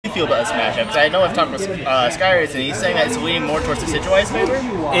you feel about this matchup? Because I know I've talked with Skyrace, and he's saying that it's leaning more towards Decidueye's favor.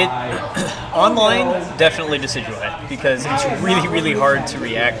 Online, definitely Decidueye, because it's really, really hard to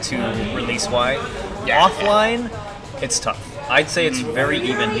react to Release Y. Yeah. Offline, it's tough. I'd say it's very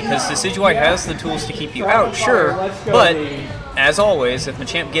even, because Decidueye has the tools to keep you out, sure, but as always, if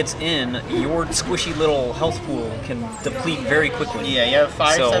Machamp gets in, your squishy little health pool can deplete very quickly. Yeah, you have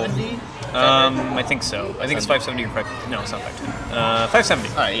 570? I think so. I think it's 570 or 5... No, it's not 570. 570.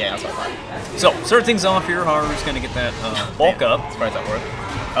 Alright, yeah, that's fine. So, start things off here. Haru's going to get that bulk up. Surprised that worked.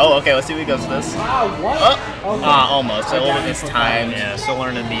 Oh, okay, let's see if he goes to this. Almost. So a little bit this time. Yeah, still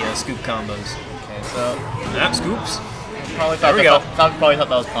learning the scoop combos. Okay, so... Scoops. Probably there we go. Probably thought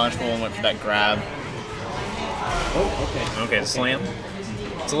that was punishable and went for that grab. Okay, the slam.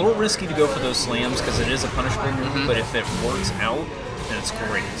 It's a little risky to go for those slams because it is a punishable move, but if it works out, then it's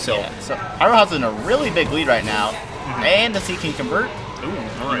great. So, so Haruhazu's in a really big lead right now, and the C can convert. Ooh,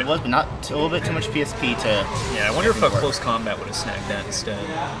 all right. It was, but not a little bit too much PSP to. Yeah, I wonder if a close combat would have snagged that instead.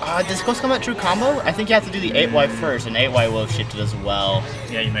 Does close combat true combo? I think you have to do the 8Y first, and 8Y will have shifted as well.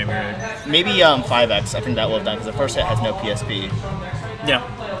 Yeah, you may be right. Maybe 5X. I think that will have done because the first hit has no PSP. Yeah,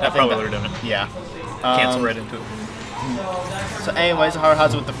 that probably would have done it. Yeah. Cancel right into it. So anyways,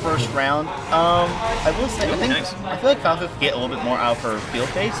 Haruhazu with the first round. I will say, I feel like Falco could get a little bit more out of her field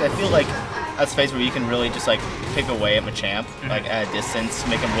phase. I feel like that's a phase where you can really just like pick away at Machamp, like at a distance,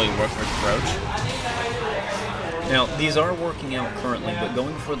 make him really work for his approach. Now, these are working out currently, but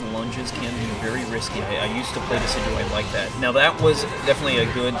going for the lunges can be very risky. I used to play Decidueye like that. Now, that was definitely a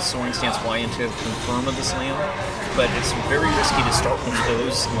good soaring stance Y into confirm of the slam, but it's very risky to start with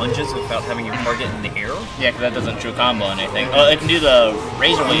those lunges without having your target in the air. Yeah, because that doesn't true combo anything. Oh, it can do the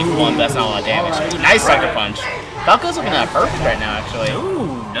Razor Leaf one, but that's not a lot of damage. Nice sucker punch. Falco's looking at perfect right now, actually.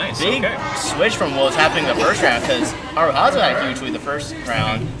 Ooh, nice. Big switch from what was happening the first round, because Haruhazu had a huge lead the first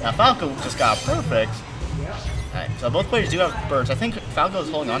round. Now Falco just got perfect. Alright, so both players do have bursts. I think Falco is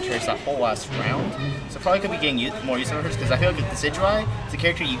holding on to hers that whole last round, so probably could be getting more use of hers, because I feel like with Decidueye, it's a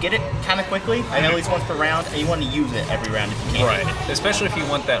character you get it kind of quickly, I know at least once per round, and you want to use it every round if you can. Right, especially if you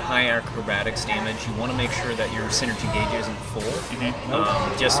want that high acrobatics damage, you want to make sure that your synergy gauge isn't full,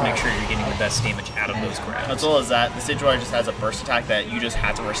 just to make sure you're getting the best damage out of those grabs. As well as that, Decidueye just has a burst attack that you just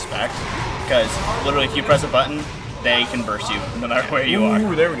have to respect, because literally if you press a button, they can burst you, no matter where you are.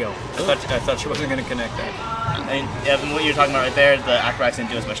 Ooh, there we go. I thought she wasn't going to connect that. And what you're talking about right there, the acrobatics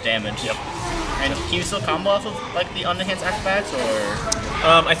didn't do as much damage. Yep. And can you still combo off of like the unenhanced acrobatics,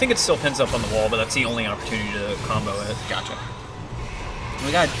 or? I think it still pins up on the wall, but that's the only opportunity to combo it. Gotcha.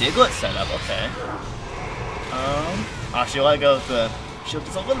 We got a Diglett set up, okay. She'll let go of the shield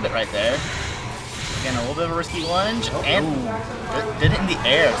just a little bit right there. Again, a little bit of a risky lunge, and did it in the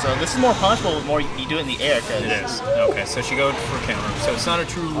air. So this is more punishable the more you do it in the air. Cause it is. Okay, so she goes for counter. So it's not a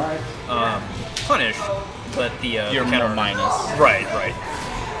true punish, but the your counter minus. Right.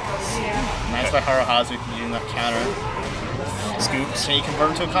 Nice by Haruhazu using that counter. Scoops. Can you convert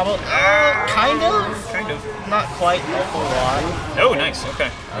into a combo? Kind of. Not quite a whole lot. Oh, nice.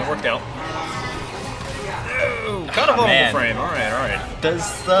 Okay, that worked out. Got a vulnerable frame. All right.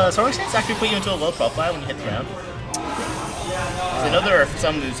 Does the soaring stance actually put you into a low profile when you hit the ground? I know there are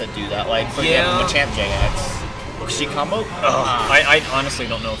some moves that do that, like for example, Machamp JX. She combo? I honestly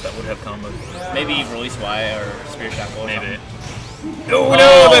don't know if that would have combo. Maybe Release Y or Spirit Shackle. Maybe. No,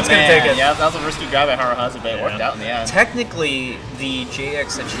 that's gonna take it. Yeah, that was a risky grab by Haruhazu, but it worked out in the end. Technically, the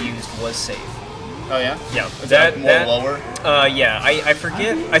JX that she used was safe. Oh yeah? Yeah. Is that more lower? Yeah. I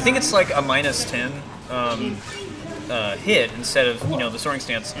forget. I think it's like a -10. Hit instead of the soaring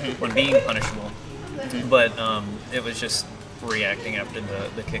stance when being punishable, but it was just reacting after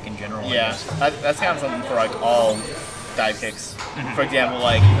the kick in general. Yeah, that's kind of something for like all dive kicks. For example,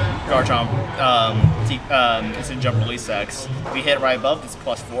 like Garchomp, instant jump release X. If you hit right above, it's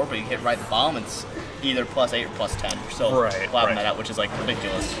 +4, but you hit right at the bottom, it's either +8 or +10. So flatten that out, which is like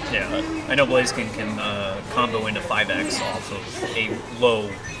ridiculous. Yeah, but I know Blaziken can combo into 5X off of a low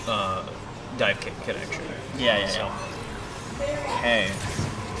dive kick connection. Yeah. Okay,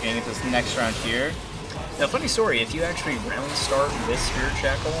 getting into this next round here. Now, funny story, if you actually round start with Spirit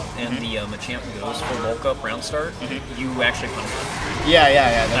Shackle and the Machamp goes for bulk up round start, you actually punish him.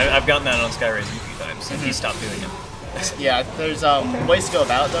 Yeah. I've gotten that on Skyrace a few times, and he stopped doing it. Yeah, there's ways to go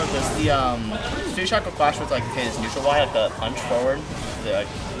about it though. Does the Spirit Shackle clash with like his neutral Y, like the punch forward? The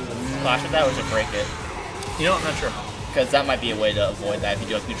clash with that, or does it break it? I'm not sure. Because that might be a way to avoid that if you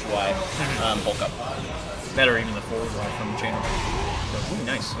do like neutral Y bulk up. That or even the forward Y from the channel. Ooh,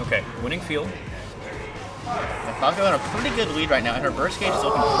 nice. Okay, winning field. Falco in a pretty good lead right now, and her burst gauge is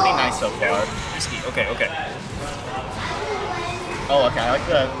looking pretty nice so far. Risky. Okay. Oh, okay. I like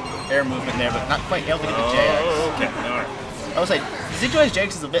the air movement there, but not quite able to get the JX. Oh, okay. Alright. I was like, Decidueye's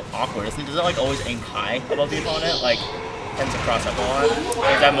JX is a bit awkward, isn't it? Does it like always aim high above the opponent? Like, tends to cross up a lot? Or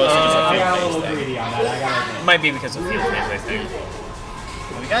is that mostly just a field-based thing? It might be because of field phase, I think.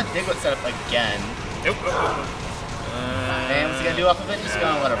 Well, we got Diglett set up again. Nope. And what's he gonna do off of it? Just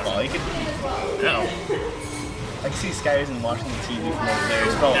gonna let her fall. You could. No. I can see Skyrim watching the TV from over there.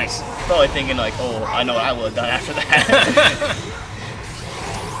 He's probably, Nice. probably thinking like, oh, I know what I would have done after that.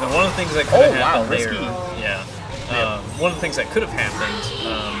 Now, one of the things that could have happened risky. there, yeah. One of the things that could have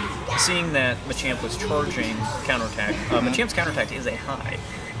happened, seeing that Machamp was charging counterattack, Machamp's counterattack is a high.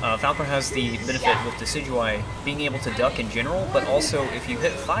 Falco has the benefit with Decidueye being able to duck in general, but also if you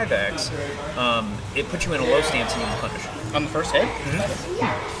hit 5x, it puts you in a low stance and you can punish. On the first hit?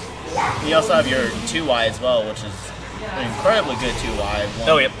 You also have your 2Y as well, which is an incredibly good 2Y. One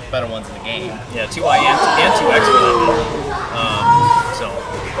of the better ones in the game. Yeah, 2Y and 2X for that.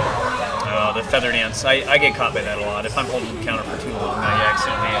 The feather dance. I get caught by that a lot. If I'm holding the counter for too long, I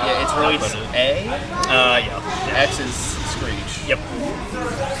accidentally. Yeah, it's release A. Yeah. X is Screech. Yep.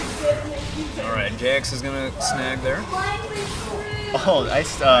 All right, JX is gonna snag there. Oh,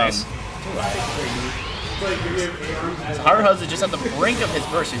 nice. Nice. So Haruhazu is just at the brink of his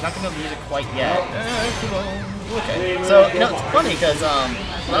burst. He's not going to use it quite yet. Okay. So, you know, it's funny because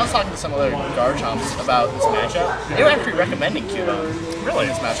when I was talking to some other Garchomps about this matchup, they were actually recommending Cubo in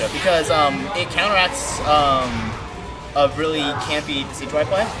this matchup because it counteracts a really campy Decidueye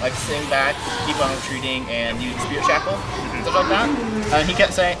play, like sitting back, keep on retreating, and using Spirit Shackle, stuff like that. And he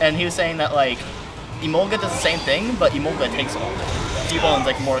kept saying, and he was saying that like Emolga does the same thing, but Emolga takes all. Cubone is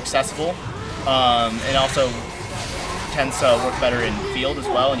like more accessible. It also tends to work better in field as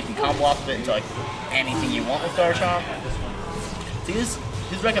well, and you can combo off of it into like anything you want with Garchomp. So he's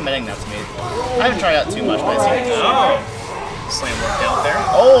recommending that to me. I haven't tried out too much, but it seems Slam worked out there.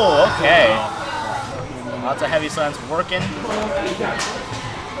 Oh, okay. Lots of heavy slams working.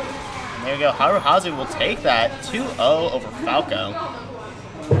 And there we go. Haruhazu will take that 2-0 over Falco.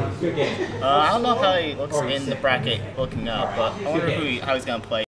 I don't know how he looks in the bracket looking up, but I wonder how he's going to play.